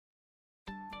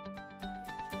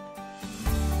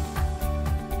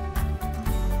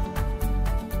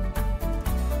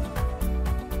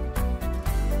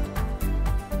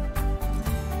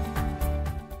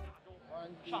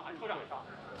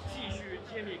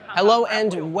Hello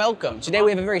and welcome. Today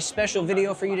we have a very special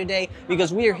video for you today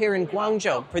because we are here in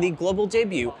Guangzhou for the global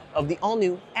debut of the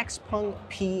all-new XPeng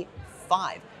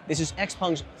P5. This is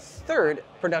XPeng's third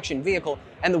production vehicle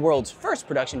and the world's first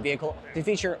production vehicle to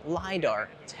feature LiDAR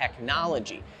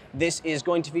technology. This is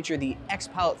going to feature the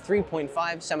XPilot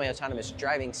 3.5 semi-autonomous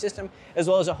driving system, as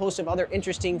well as a host of other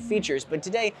interesting features. But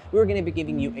today, we're going to be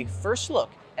giving you a first look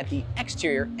at the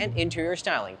exterior and interior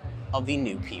styling of the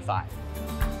new P5.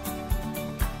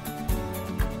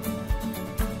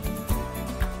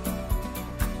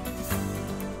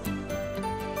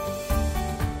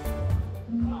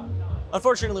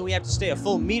 Unfortunately, we have to stay a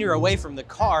full meter away from the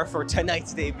car for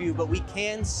tonight's debut, but we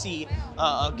can see,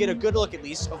 get a good look at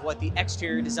least of what the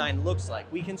exterior design looks like.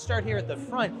 We can start here at the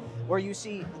front, where you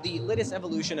see the latest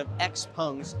evolution of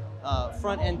XPeng's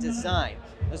front-end design.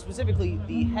 Specifically,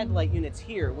 the headlight units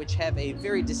here, which have a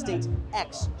very distinct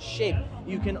X shape.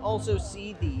 You can also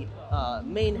see the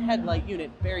main headlight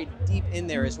unit buried deep in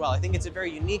there as well. I think it's a very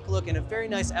unique look and a very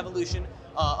nice evolution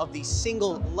of the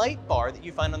single light bar that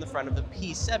you find on the front of the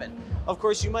P7. Of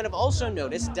course, you might have also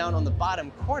noticed down on the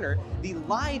bottom corner, the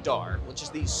LiDAR, which is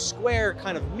the square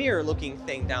kind of mirror-looking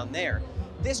thing down there.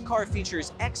 This car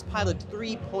features XPilot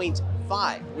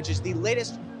 3.5, which is the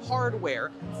latest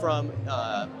hardware from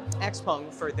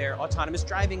XPeng for their autonomous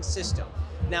driving system.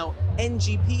 Now,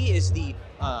 NGP is the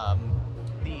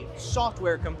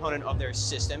software component of their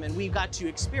system, and we got to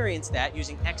experience that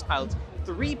using XPilot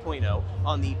 3.0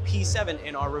 on the P7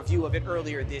 in our review of it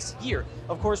earlier this year.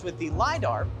 Of course, with the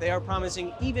LiDAR, they are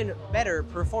promising even better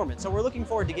performance. So we're looking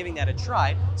forward to giving that a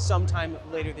try sometime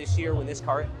later this year when this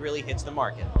car really hits the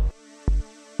market.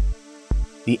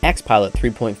 The XPilot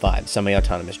 3.5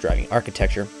 semi-autonomous driving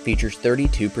architecture features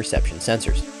 32 perception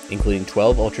sensors, including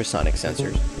 12 ultrasonic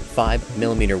sensors,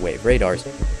 5mm wave radars,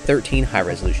 13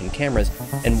 high-resolution cameras,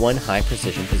 and 1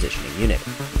 high-precision positioning unit.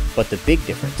 But the big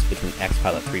difference between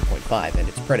XPilot 3.5 and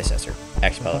its predecessor,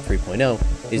 XPilot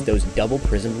 3.0, is those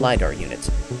double-prism LiDAR units,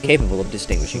 capable of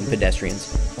distinguishing pedestrians,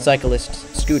 cyclists,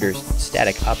 scooters,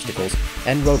 static obstacles,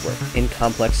 and roadwork in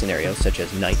complex scenarios such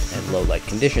as night and low-light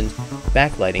conditions,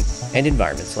 backlighting, and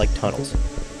environments like tunnels.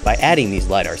 By adding these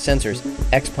LiDAR sensors,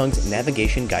 XPeng's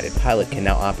navigation-guided pilot can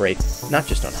now operate not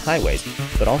just on highways,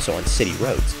 but also on city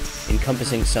roads,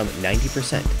 encompassing some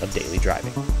 90% of daily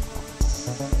driving.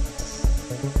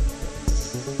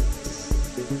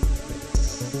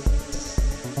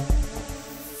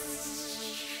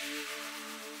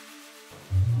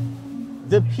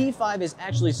 The P5 is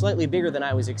actually slightly bigger than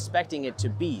I was expecting it to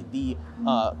be. The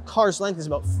car's length is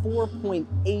about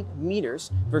 4.8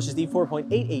 meters versus the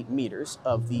 4.88 meters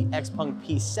of the XPeng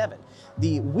P7.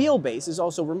 The wheelbase is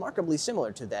also remarkably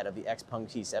similar to that of the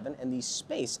XPeng P7, and the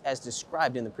space, as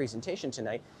described in the presentation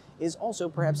tonight, is also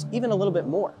perhaps even a little bit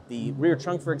more. The rear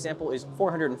trunk, for example, is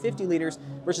 450 liters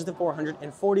versus the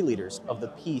 440 liters of the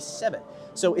P7.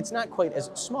 So it's not quite as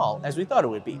small as we thought it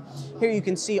would be. Here you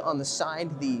can see on the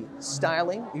side the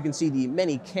styling. You can see the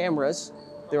many cameras.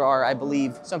 There are, I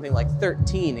believe, something like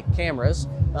 13 cameras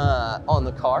on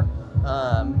the car.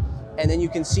 And then you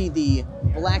can see the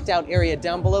blacked out area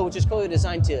down below, which is clearly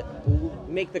designed to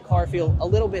make the car feel a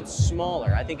little bit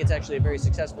smaller. I think it's actually a very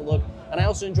successful look, and I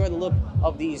also enjoy the look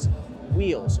of these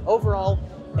wheels. Overall,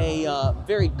 a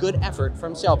very good effort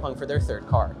from XPeng for their third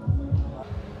car.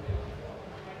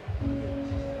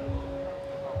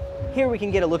 Here we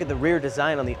can get a look at the rear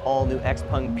design on the all-new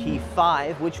XPeng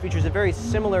P5, which features a very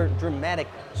similar dramatic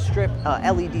strip,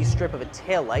 LED strip of a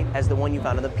taillight as the one you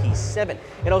found on the P7.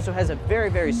 It also has a very,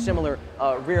 very similar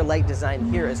rear light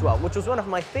design here as well, which was one of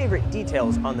my favorite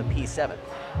details on the P7.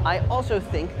 I also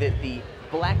think that the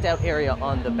blacked out area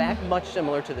on the back, much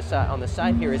similar to the side on the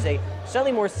side here, is a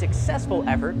slightly more successful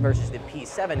effort versus the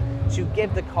P7 to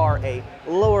give the car a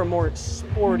lower, more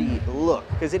sporty look,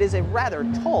 because it is a rather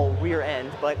tall rear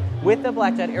end, but with the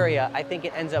blacked out area, I think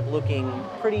it ends up looking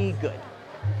pretty good.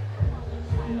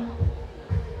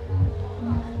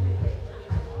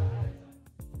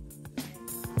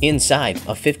 Inside,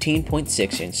 a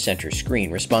 15.6-inch center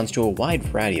screen responds to a wide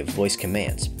variety of voice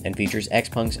commands and features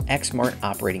XPeng's XSmart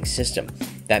operating system.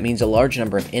 That means a large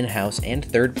number of in-house and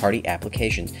third-party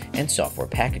applications and software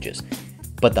packages.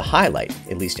 But the highlight,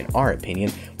 at least in our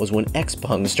opinion, was when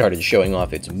XPeng started showing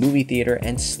off its movie theater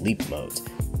and sleep modes.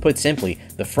 Put simply,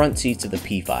 the front seats of the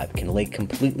P5 can lay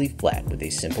completely flat with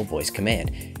a simple voice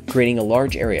command, creating a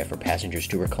large area for passengers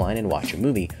to recline and watch a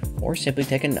movie or simply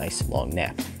take a nice long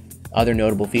nap. Other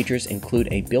notable features include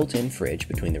a built-in fridge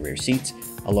between the rear seats,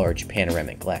 a large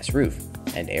panoramic glass roof,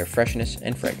 and air freshness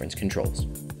and fragrance controls.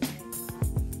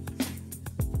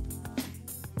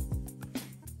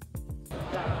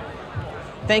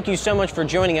 thank you so much for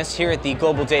joining us here at the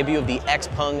global debut of the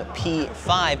XPeng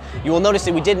P5. You will notice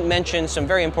that we didn't mention some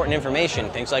very important information,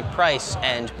 things like price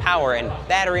and power and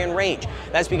battery and range.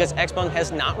 That's because XPeng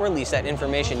has not released that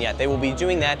information yet. They will be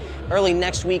doing that early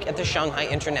next week at the Shanghai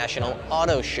International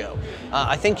Auto Show.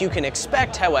 I think you can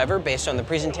expect, however, based on the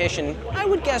presentation, I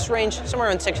would guess range somewhere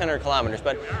around 600 kilometers,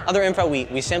 but other info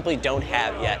we simply don't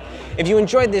have yet. If you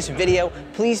enjoyed this video,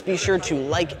 please be sure to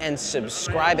like and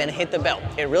subscribe and hit the bell.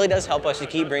 It really does help us to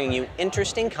keep bringing you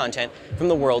interesting content from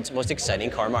the world's most exciting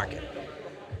car market.